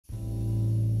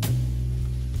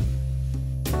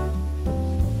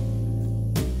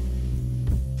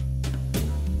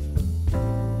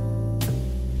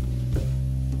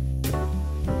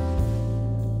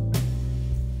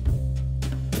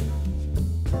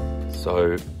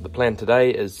So the plan today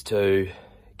is to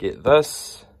get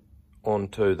this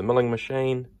onto the milling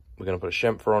machine. We're going to put a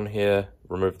chamfer on here,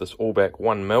 remove this all back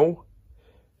 1 mil,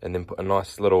 and then put a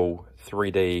nice little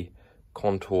 3D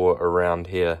contour around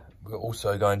here. We're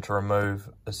also going to remove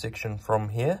a section from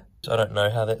here. So I don't know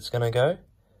how that's going to go.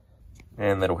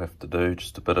 And that'll have to do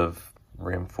just a bit of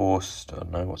reinforced, I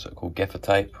don't know, what's it called, gaffer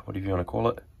tape, whatever you want to call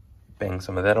it. Bang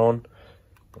some of that on.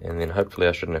 And then hopefully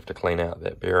I shouldn't have to clean out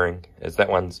that bearing, as that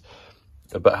one's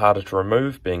a bit harder to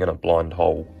remove being in a blind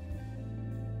hole.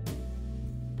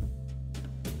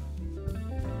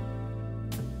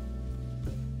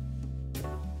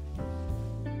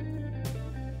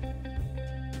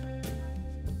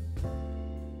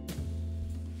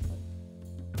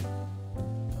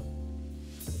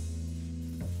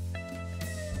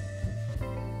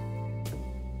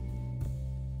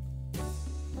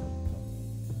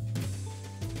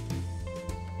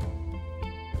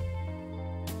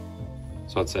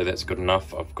 So I'd say that's good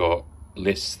enough. I've got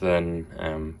less than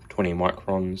 20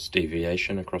 microns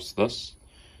deviation across this.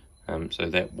 So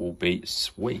that will be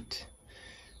sweet.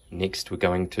 Next we're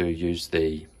going to use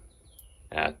the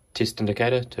test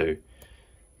indicator to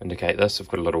indicate this. I've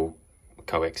got a little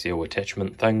coaxial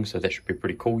attachment thing, so that should be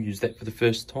pretty cool. Use that for the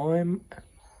first time.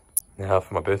 Now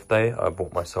for my birthday I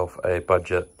bought myself a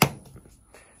budget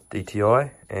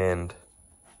DTI and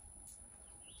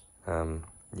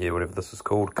yeah, whatever this is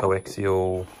called,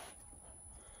 coaxial,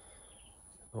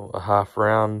 or a half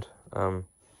round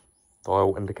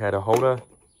dial indicator holder.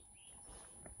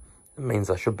 It means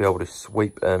I should be able to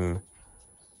sweep in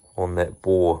on that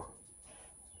bore,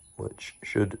 which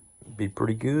should be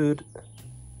pretty good.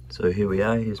 So here we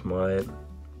are, here's my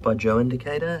budget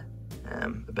indicator.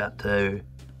 About to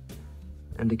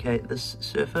indicate this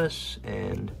surface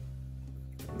and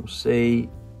we'll see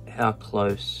how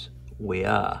close we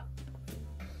are.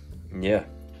 Yeah,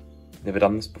 never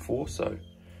done this before, so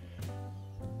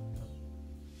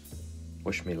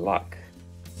wish me luck.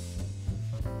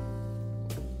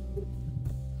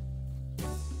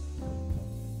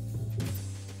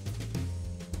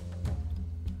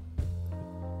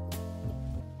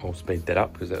 I'll speed that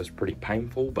up because that was pretty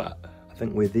painful, but I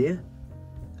think we're there.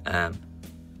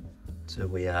 So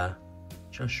we are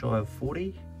just shy of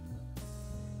 40.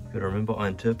 Gotta remember I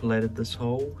interpolated this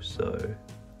hole, so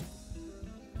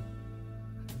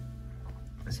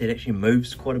see, it actually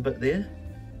moves quite a bit there,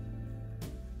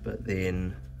 but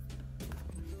then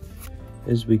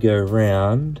as we go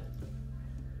around,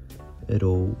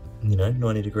 it'll, you know,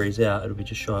 90 degrees out, it'll be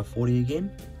just shy of 40 again.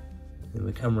 Then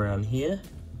we come around here.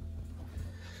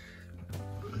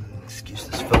 Excuse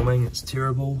this filming, it's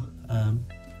terrible.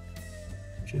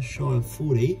 Just shy of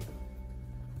 40,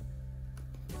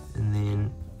 and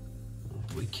then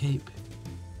we keep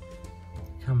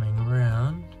coming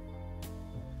around.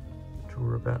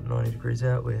 We're about 90 degrees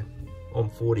out, we're on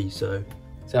 40, so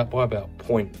it's out by about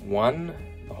 0.1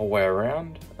 the whole way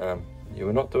around. Yeah,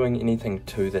 we're not doing anything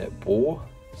to that bore,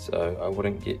 so I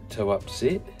wouldn't get too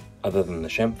upset, other than the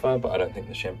chamfer, but I don't think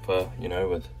the chamfer, you know,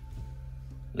 with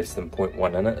less than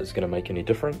 0.1 in it is going to make any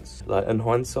difference. Like, in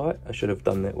hindsight, I should have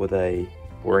done that with a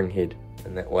boring head,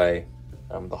 and that way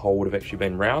the hole would have actually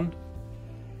been round,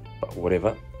 but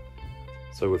whatever.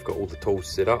 So we've got all the tools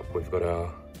set up. We've got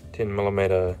our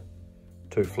 10mm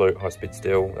 2 flute high-speed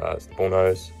steel, it's the bull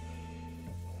nose.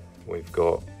 We've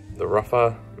got the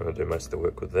rougher, I'm going to do most of the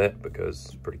work with that because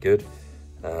it's pretty good.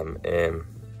 And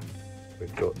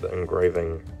we've got the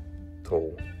engraving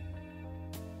tool.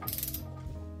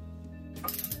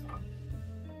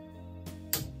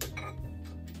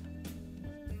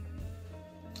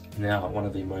 Now, one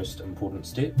of the most important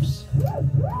steps.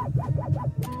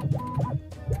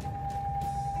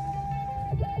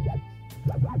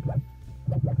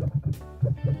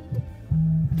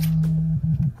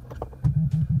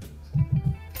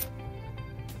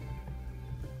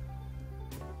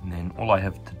 And then all I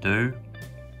have to do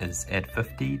is add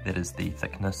 50, that is the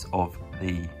thickness of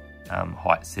the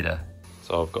height setter.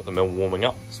 So I've got the mill warming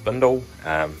up, spindle.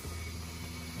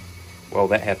 While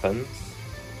that happens,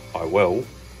 I will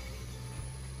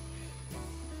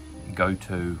go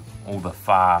to all the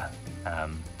far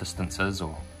distances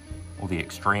or all the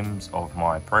extremes of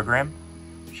my program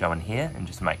shown here, and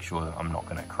just make sure that I'm not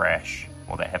going to crash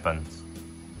while that happens.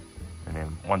 And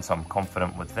then once I'm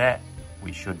confident with that,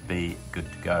 we should be good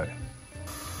to go.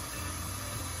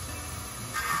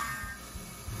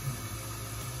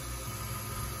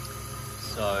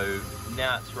 So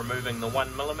now it's removing the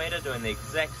 1mm, doing the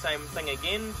exact same thing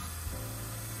again.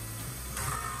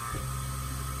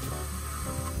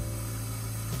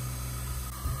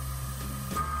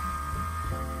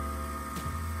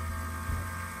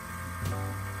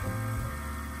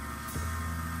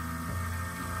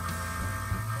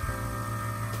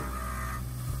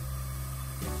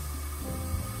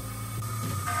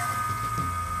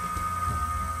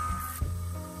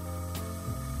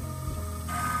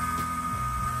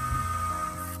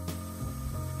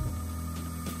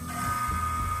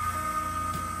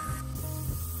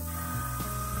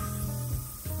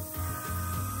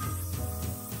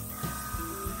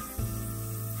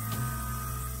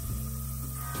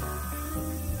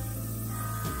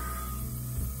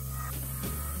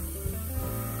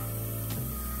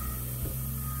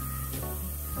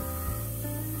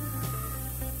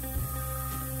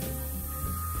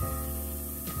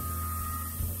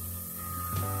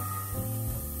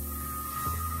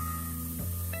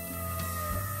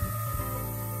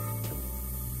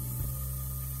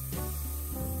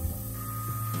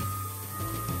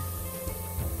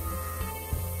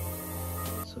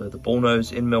 So the ball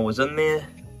nose end mill is in there.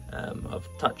 I've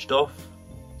touched off,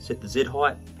 set the Z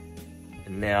height,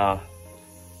 and now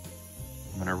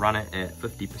I'm going to run it at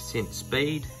 50%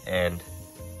 speed and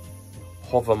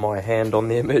hover my hand on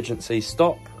the emergency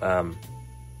stop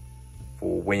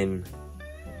for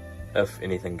if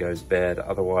anything goes bad.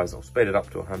 Otherwise I'll speed it up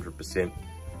to 100%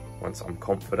 once I'm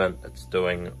confident it's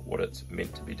doing what it's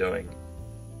meant to be doing.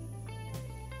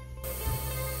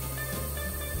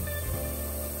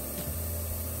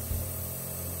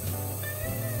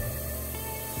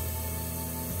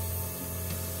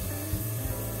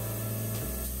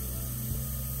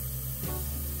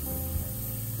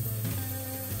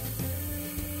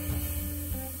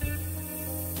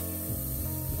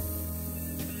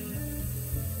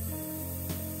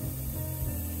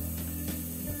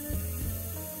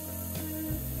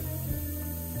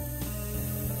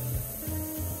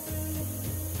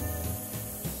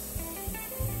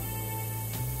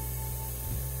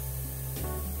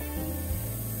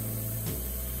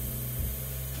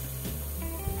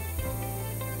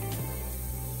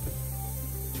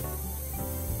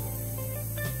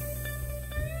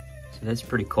 So that's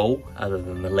pretty cool, other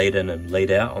than the lead in and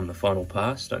lead out on the final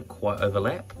pass don't quite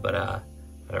overlap, but I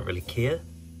don't really care.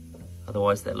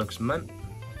 Otherwise that looks mint.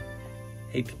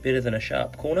 Heaps better than a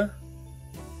sharp corner.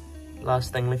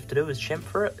 Last thing left to do is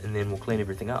chamfer it, and then we'll clean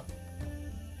everything up.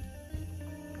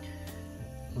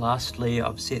 Lastly,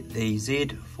 I've set the Z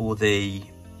for the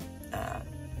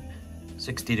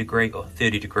 60 degree or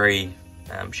 30 degree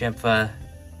chamfer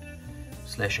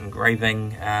 /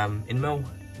 engraving end mill.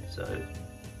 So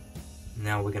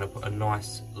now we're going to put a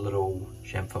nice little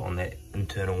chamfer on that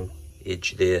internal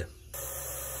edge there.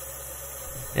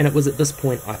 And it was at this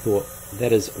point I thought,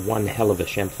 that is one hell of a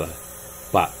chamfer.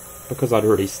 But because I'd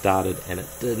already started and it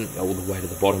didn't go all the way to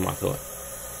the bottom, I thought,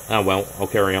 oh well, I'll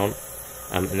carry on.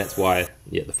 And that's why,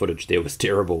 yeah, the footage there was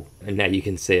terrible. And now you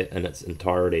can see it in its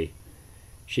entirety.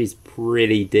 She's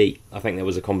pretty deep. I think that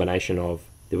was a combination of,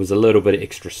 there was a little bit of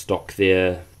extra stock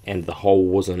there, and the hole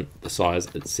wasn't the size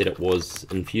it said it was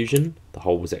in Fusion. The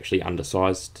hole was actually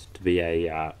undersized to be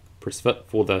a press fit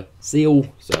for the seal,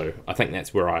 so I think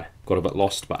that's where I got a bit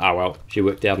lost, but oh well, she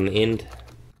worked out in the end.